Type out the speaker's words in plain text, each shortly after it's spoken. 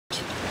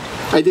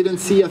I didn't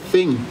see a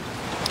thing.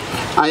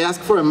 I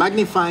asked for a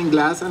magnifying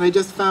glass and I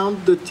just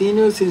found the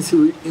tenuous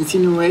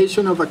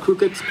insinuation of a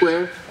crooked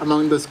square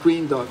among the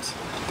screen dots.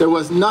 There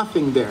was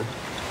nothing there.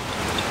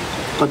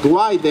 But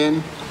why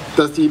then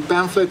does the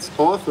pamphlet's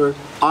author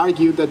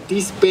argue that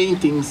these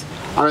paintings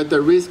are at the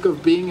risk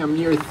of being a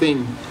mere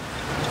thing?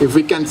 If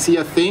we can see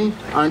a thing,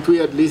 aren't we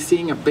at least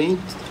seeing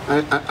paint?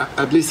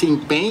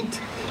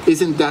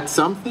 Isn't that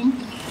something?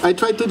 I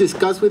tried to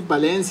discuss with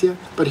Valencia,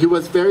 but he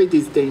was very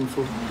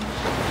disdainful.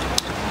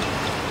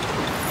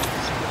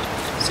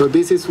 So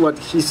this is what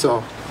he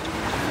saw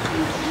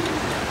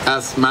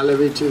as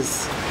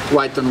Malevich's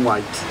white on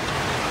white.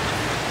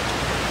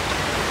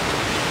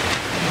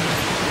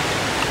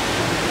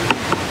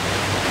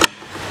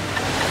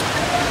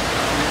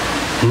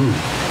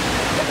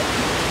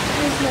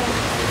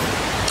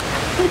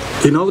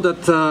 You know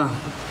that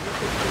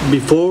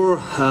before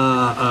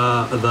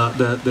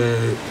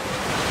the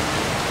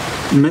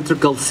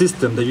metrical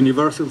system, the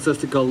universal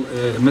statistical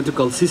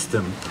metrical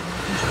system,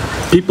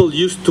 people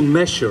used to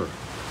measure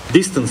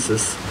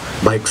distances,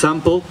 by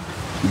example,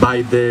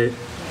 by the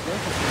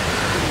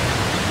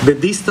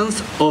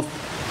distance of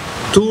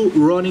two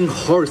running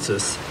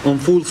horses on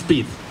full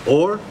speed,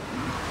 or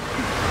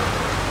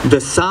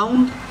the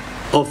sound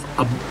of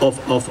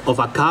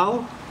a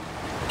cow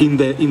in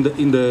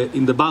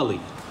the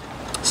valley.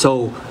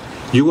 So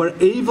you were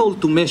able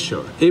to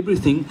measure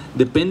everything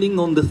depending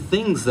on the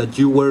things that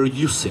you were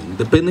using,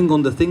 depending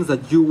on the things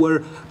that you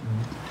were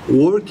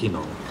working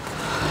on.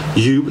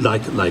 You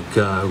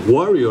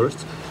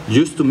warriors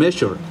used to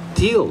measure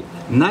till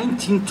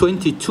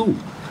 1922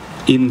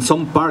 in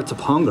some parts of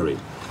Hungary,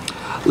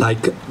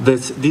 like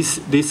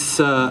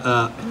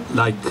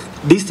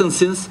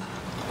distances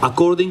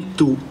according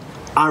to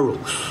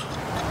arrows.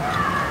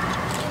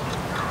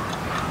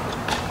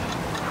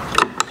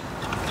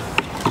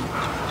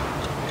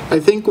 I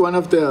think one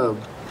of the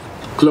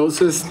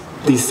closest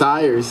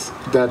desires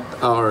that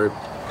our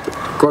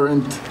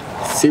current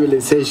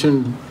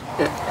civilization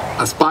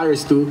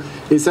aspires to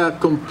is a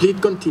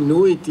complete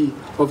continuity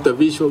of the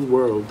visual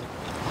world,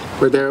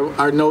 where there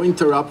are no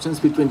interruptions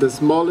between the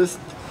smallest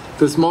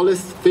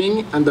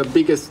thing and the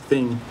biggest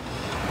thing.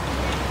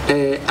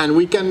 And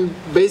we can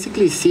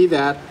basically see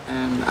that,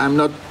 and I'm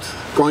not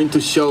going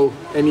to show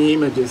any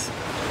images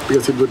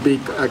because it would be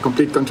a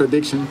complete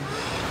contradiction.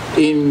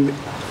 In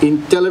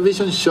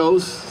television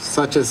shows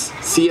such as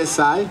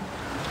CSI,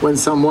 when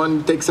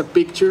someone takes a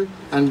picture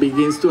and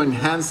begins to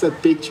enhance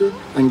that picture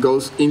and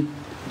zooms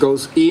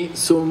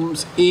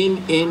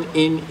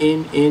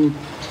in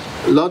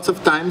lots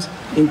of times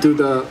into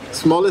the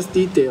smallest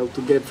detail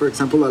to get, for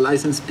example, a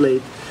license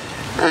plate.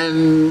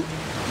 And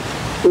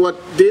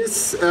what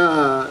this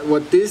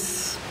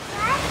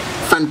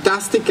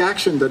fantastic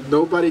action that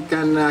nobody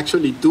can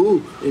actually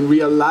do in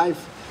real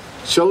life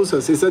shows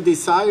us is a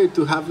desire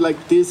to have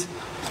like this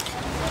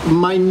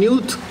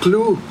minute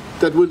clue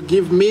that would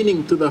give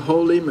meaning to the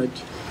whole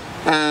image.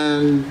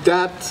 And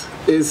that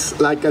is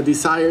like a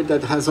desire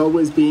that has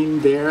always been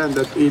there and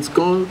that it's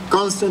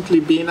constantly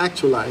being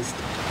actualized.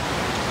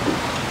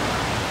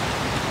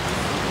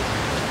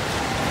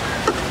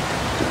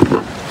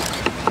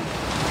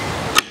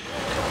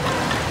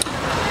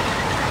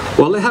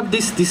 Well, I have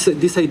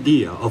this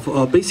idea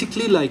of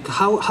basically like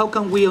how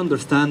can we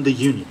understand the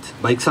unit?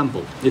 By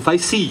example, if I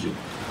see you,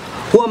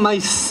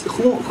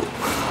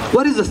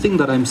 what is the thing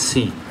that I'm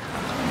seeing?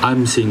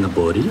 I'm seeing a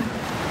body,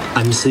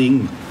 I'm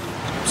seeing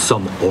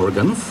some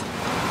organs,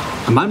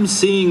 I'm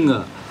seeing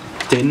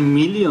 10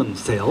 million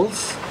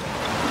cells,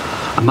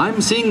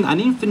 I'm seeing an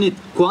infinite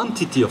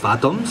quantity of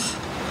atoms.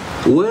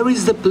 Where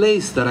is the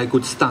place that I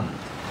could stand?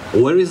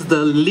 Where is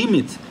the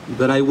limit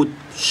that I would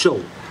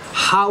show?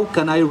 How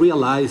can I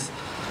realize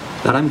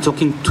that I'm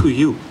talking to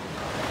you?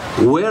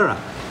 Where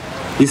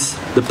is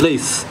the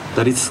place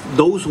that is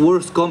those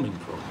words coming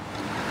from?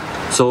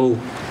 So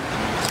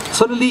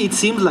suddenly it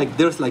seems like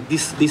there's like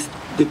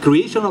the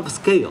creation of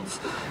scales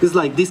is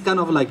like this kind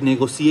of like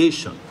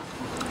negotiation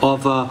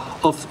of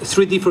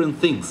three different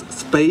things: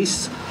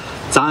 space,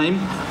 time,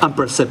 and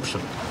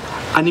perception.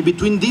 And in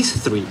between these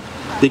three,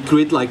 they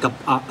create like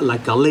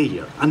a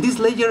layer. And this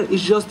layer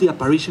is just the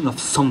apparition of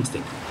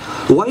something.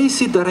 Why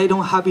is it that I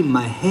don't have in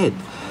my head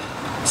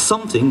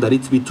something that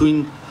it's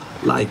between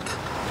like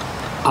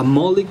a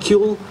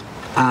molecule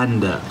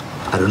and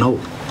I don't know,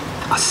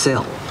 a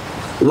cell?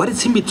 What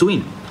is in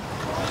between?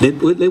 They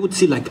would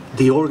see like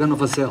the organ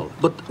of a cell.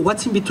 But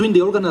what's in between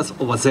the organ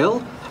of a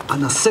cell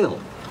and a cell?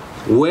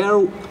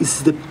 Where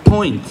is the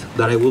point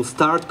that I will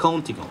start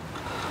counting on?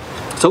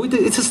 So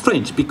it's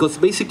strange, because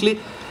basically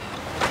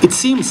it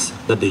seems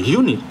that the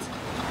unit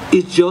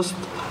is just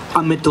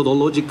a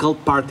methodological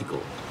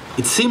particle.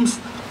 It seems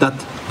that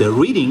the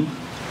reading,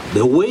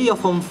 the way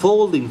of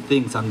unfolding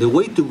things and the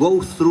way to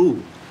go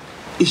through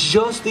is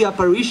just the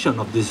apparition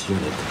of this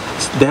unit.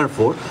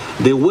 Therefore,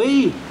 the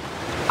way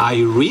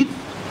I read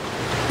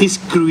is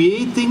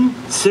creating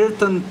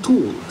certain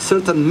tool,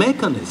 certain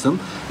mechanism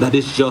that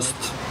is just,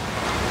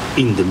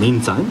 in the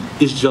meantime,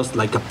 is just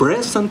like a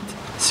present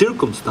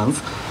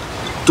circumstance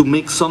to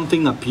make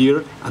something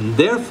appear and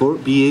therefore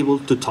be able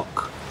to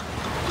talk.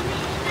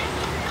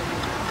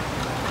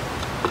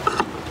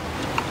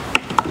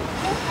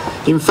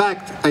 In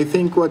fact, I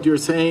think what you're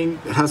saying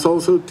has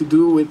also to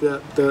do with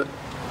the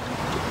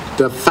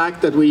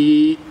fact that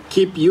we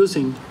keep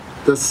using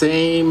the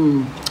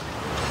same,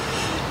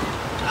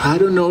 I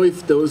don't know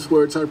if those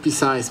words are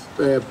precise,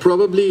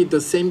 probably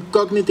the same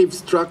cognitive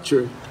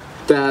structure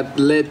that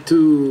led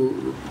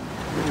to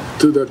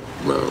the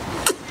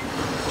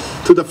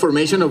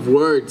formation of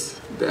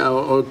words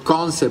or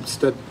concepts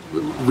that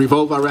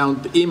revolve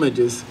around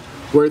images,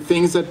 were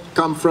things that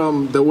come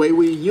from the way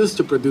we used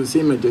to produce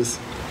images.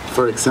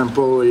 For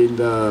example, in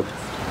the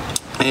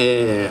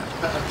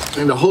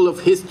whole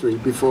of history,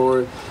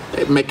 before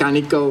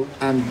mechanical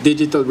and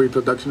digital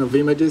reproduction of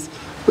images,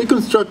 we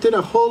constructed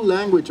a whole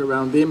language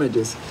around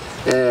images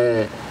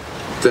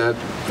that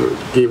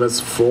gave us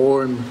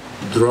form,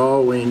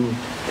 drawing,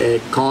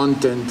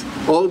 content,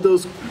 all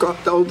those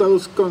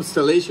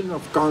constellation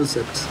of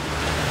concepts.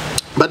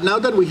 But now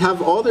that we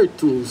have other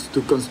tools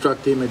to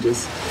construct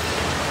images,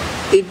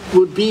 it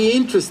would be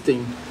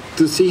interesting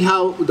to see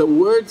how the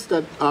words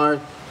that are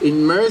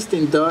immersed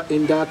in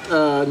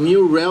that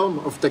new realm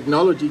of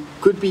technology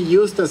could be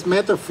used as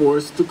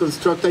metaphors to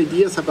construct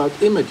ideas about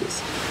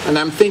images. And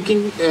I'm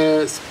thinking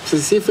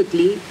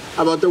specifically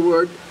about the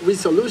word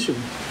resolution,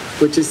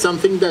 which is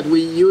something that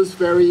we use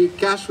very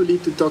casually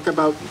to talk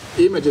about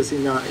images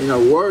in our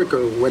work,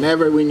 or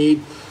whenever we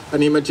need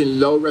an image in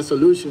low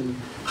resolution,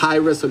 high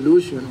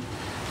resolution.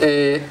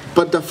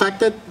 But the fact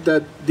that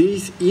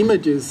these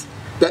images,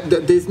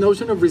 that this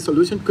notion of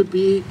resolution could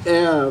be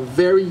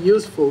very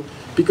useful,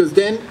 because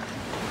then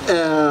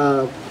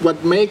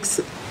what makes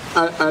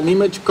an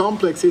image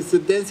complex is the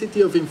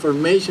density of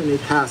information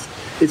it has.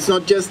 It's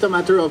not just a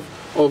matter of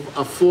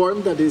a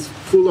form that is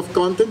full of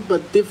content,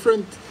 but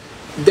different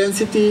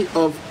density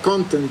of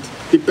content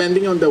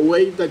depending on the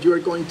way that you are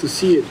going to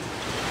see it.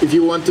 If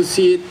you want to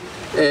see it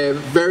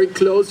very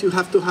close, you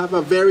have to have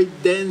a very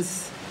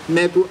dense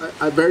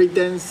a very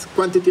dense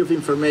quantity of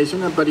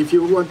information. But if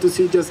you want to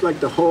see just like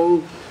the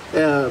whole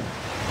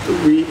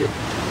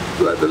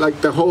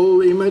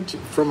image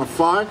from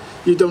afar,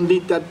 you don't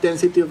need that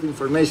density of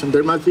information.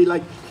 There must be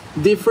like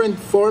different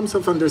forms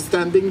of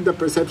understanding the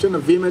perception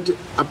of image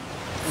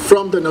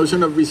from the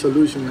notion of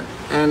resolution.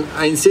 And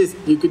I insist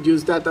you could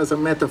use that as a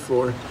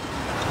metaphor.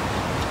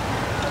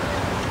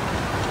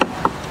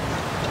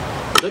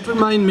 That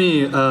remind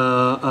me,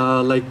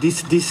 like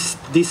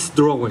these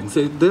drawings.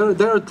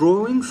 There are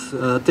drawings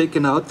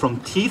taken out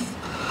from teeth,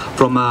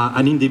 from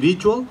an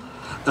individual,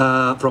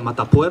 from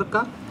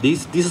Atapuerca.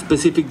 This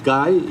specific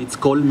guy, it's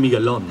called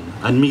Miguelón,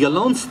 and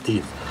Miguelón's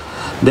teeth,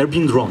 they're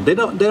being drawn.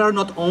 They are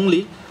not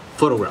only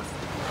photographed.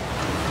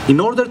 In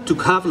order to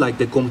have like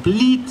the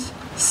complete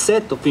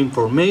set of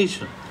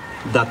information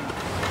that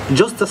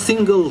just a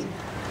single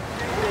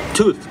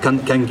tooth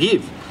can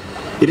give,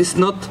 it is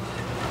not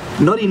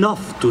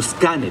enough to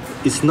scan it.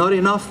 It's not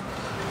enough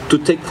to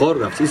take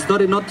photographs. It's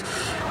not enough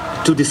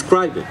to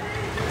describe it.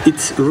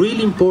 It's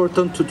really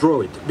important to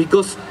draw it,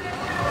 because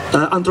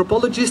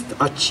anthropologists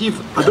achieve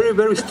a very,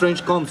 very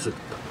strange concept,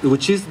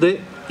 which is the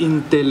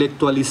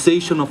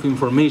intellectualization of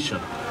information.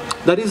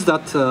 That is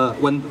that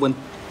when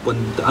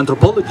the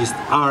anthropologists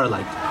are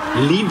like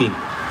living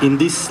in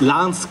this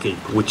landscape,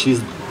 which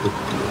is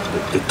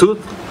the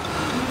tooth,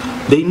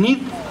 they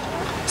need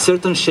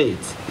certain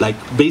shades. Like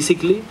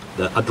basically,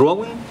 a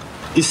drawing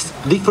is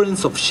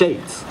difference of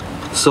shades.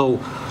 So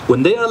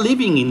when they are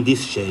living in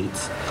these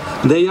shades,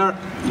 they are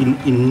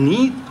in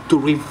need to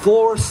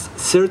reinforce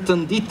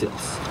certain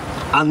details.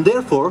 And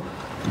therefore,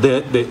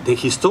 the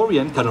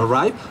historian can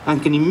arrive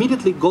and can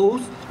immediately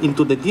go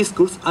into the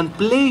discourse and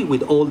play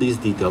with all these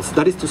details.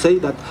 That is to say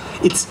that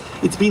it's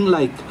been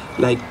like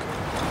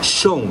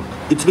shown.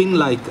 It's been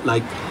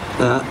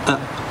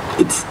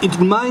it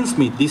reminds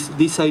me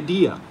this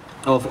idea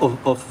of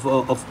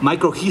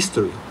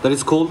microhistory that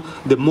is called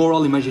the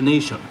moral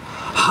imagination.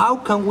 How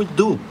can we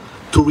do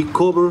to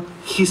recover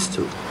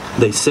history?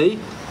 They say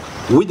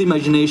with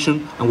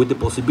imagination and with the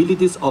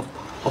possibilities of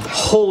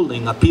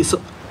holding a piece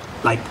of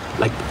like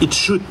it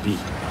should be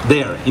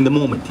there in the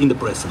moment, in the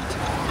present.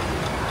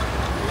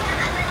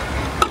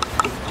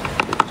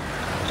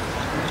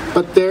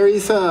 But there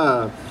is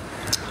a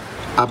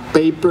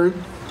paper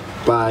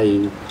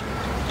by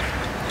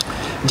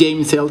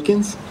James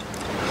Elkins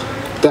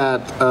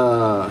that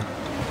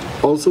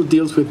also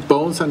deals with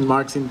bones and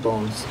marks in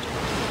bones.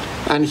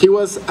 And he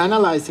was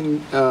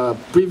analyzing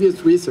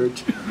previous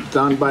research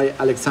done by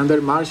Alexander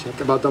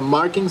Marshak about the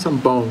markings on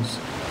bones.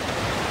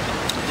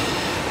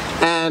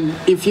 And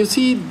if you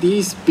see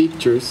these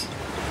pictures,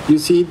 you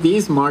see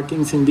these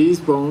markings in these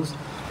bones,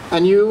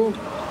 and you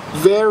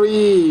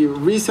very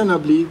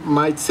reasonably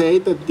might say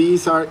that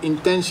these are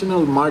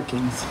intentional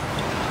markings,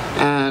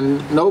 and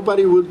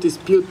nobody would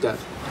dispute that.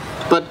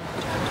 But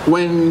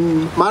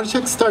when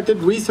Marshak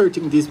started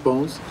researching these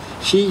bones,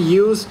 he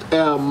used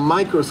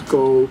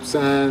microscopes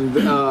and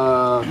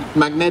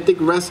magnetic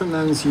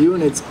resonance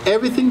units,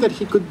 everything that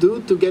he could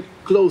do to get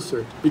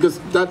closer, because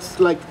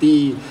that's like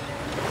the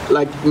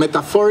like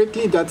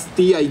metaphorically, that's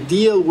the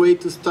ideal way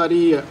to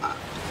study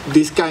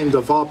this kind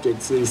of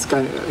objects,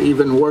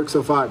 even works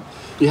of art.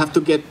 You have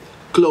to get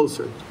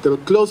closer. The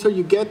closer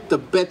you get, the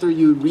better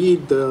you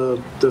read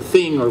the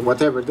thing or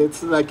whatever.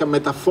 That's like a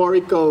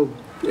metaphorical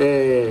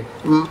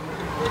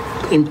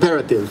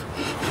imperative,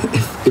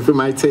 if we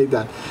might say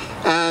that.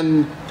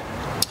 And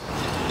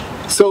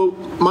so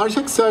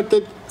Marshak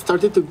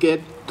started to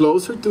get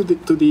closer to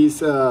these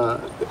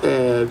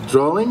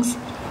drawings,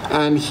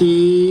 and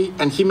he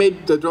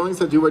made the drawings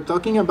that you were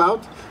talking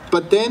about.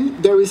 But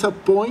then there is a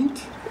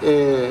point,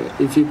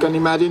 if you can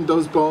imagine,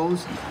 those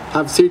bones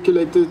have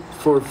circulated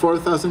for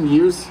 4,000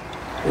 years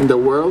in the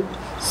world.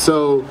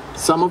 So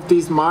some of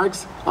these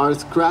marks are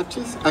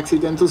scratches,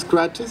 accidental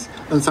scratches,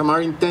 and some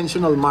are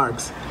intentional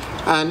marks.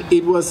 And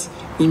it was,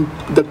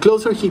 the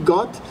closer he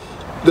got,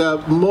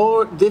 the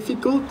more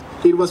difficult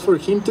it was for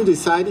him to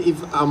decide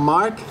if a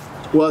mark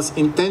was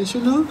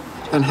intentional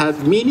and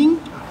had meaning,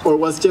 or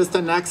was just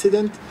an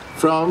accident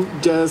from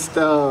just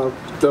the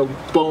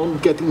bone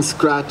getting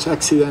scratched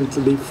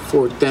accidentally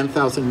for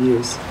 10,000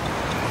 years.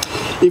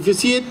 If you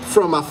see it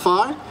from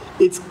afar,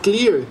 it's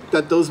clear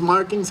that those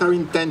markings are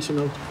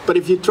intentional. But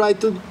if you try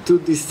to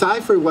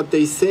decipher what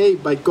they say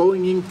by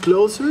going in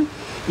closer,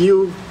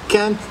 you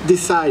can't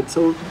decide.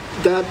 So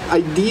that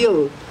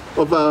ideal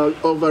of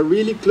a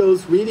really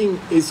close reading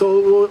is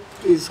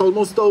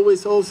almost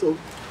always also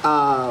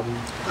a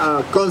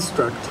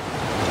construct.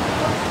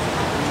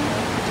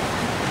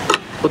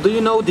 But do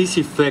you know this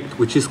effect,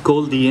 which is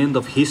called the end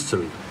of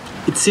history?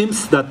 It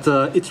seems that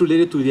it's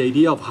related to the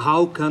idea of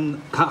how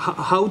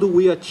do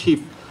we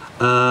achieve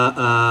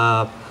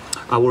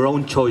our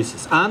own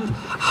choices, and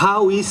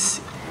how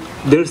is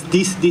there's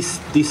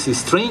this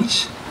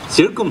strange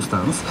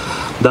circumstance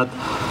that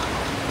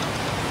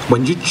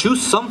when you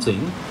choose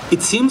something,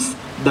 it seems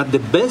that the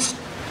best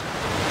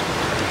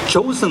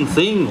chosen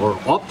thing or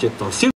object or